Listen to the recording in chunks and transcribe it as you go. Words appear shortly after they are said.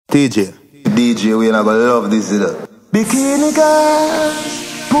DJ, we not gonna love this, Bikini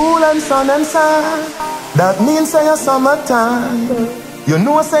girls, pool and sun and sand. That means say a summertime. You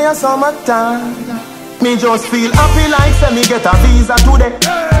know say a summertime. Me just feel happy like say me get a visa today.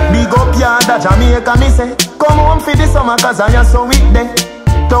 Big up yard at Jamaica, me say come home for the summer cause I am so weak there.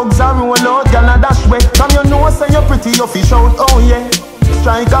 Thugs are roll out, girl a dash way. Come you know say you pretty, you fish out, oh yeah.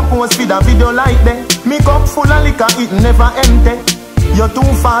 Strike a pose for the video like that. Me cup full of liquor, it never empty. You're too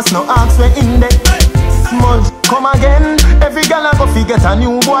fast, no ask we in there. Smudge, come again. Every girl a go fi get a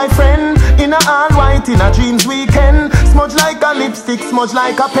new boyfriend. In a all white, in a dreams weekend. Smudge like a lipstick, smudge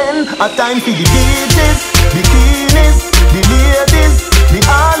like a pen. A time for the beaches, bikinis, the ladies, the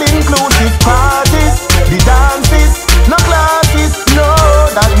all-inclusive parties, the dances, no classes, no.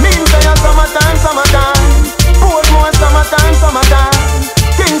 That means say a summertime, summertime. Portmore summertime, summertime.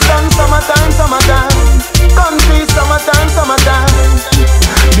 Kingston summertime, summertime. Country summertime, summertime.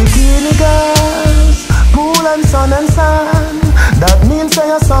 Bikini girls, pool and sun and sand. That means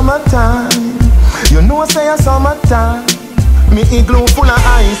say a summertime. You know say a summertime. Me igloo full of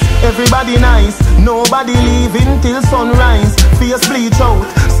ice, everybody nice. Nobody leaving till sunrise. Face bleach out,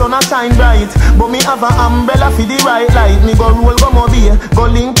 sun a shine bright. But me have a umbrella for the right light. Me go roll, go mobile, go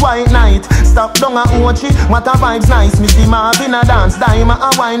link white night. Stop down a Ochi, what a vibes nice. Me see Marvin a dance, dime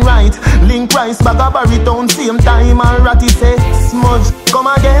a wine right. Link rice, bag a baritone, same time and ratty say smudge, come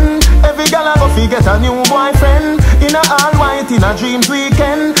again. Every gal a go fi get a new boyfriend. In a all white, in a dreams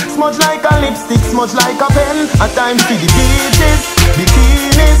weekend. Smudge like a lipstick, smudge like a pen. A time for the beaches,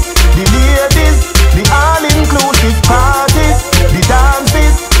 bikinis, the ladies, the all-inclusive parties, the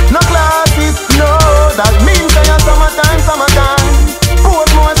dances, no classes, no. That means say a summertime, summertime.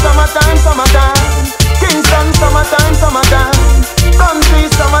 Portmore summertime, summertime. Kingston summertime, summertime. Country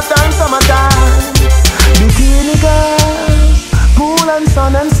summertime, summertime. Bikini girls, pool and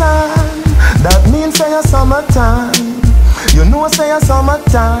sun and sand. That means say a summertime. You know say a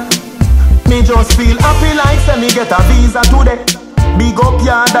summertime. Me just feel happy like say me get a visa today. Big up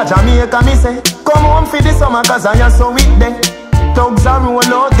yard at Jamaica, me say come home for the summer cause I am so weak there. Thugs are roll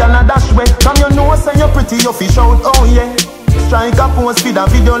out, girl a dash way. Come you know say you pretty, you fish out, oh yeah. Strike a pose for the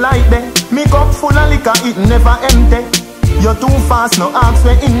video like that. Me cup full of liquor, it never empty. You're too fast, no ask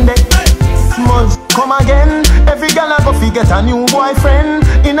we in there. Smudge, come again. Every girl a go fi get a new boyfriend.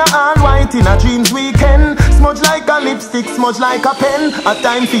 In a all white, in a dreams weekend. Smudge like a lipstick, smudge like a pen. A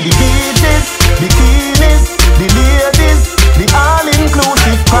time for the beaches, bikinis, the ladies, the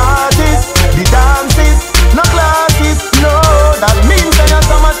all-inclusive party.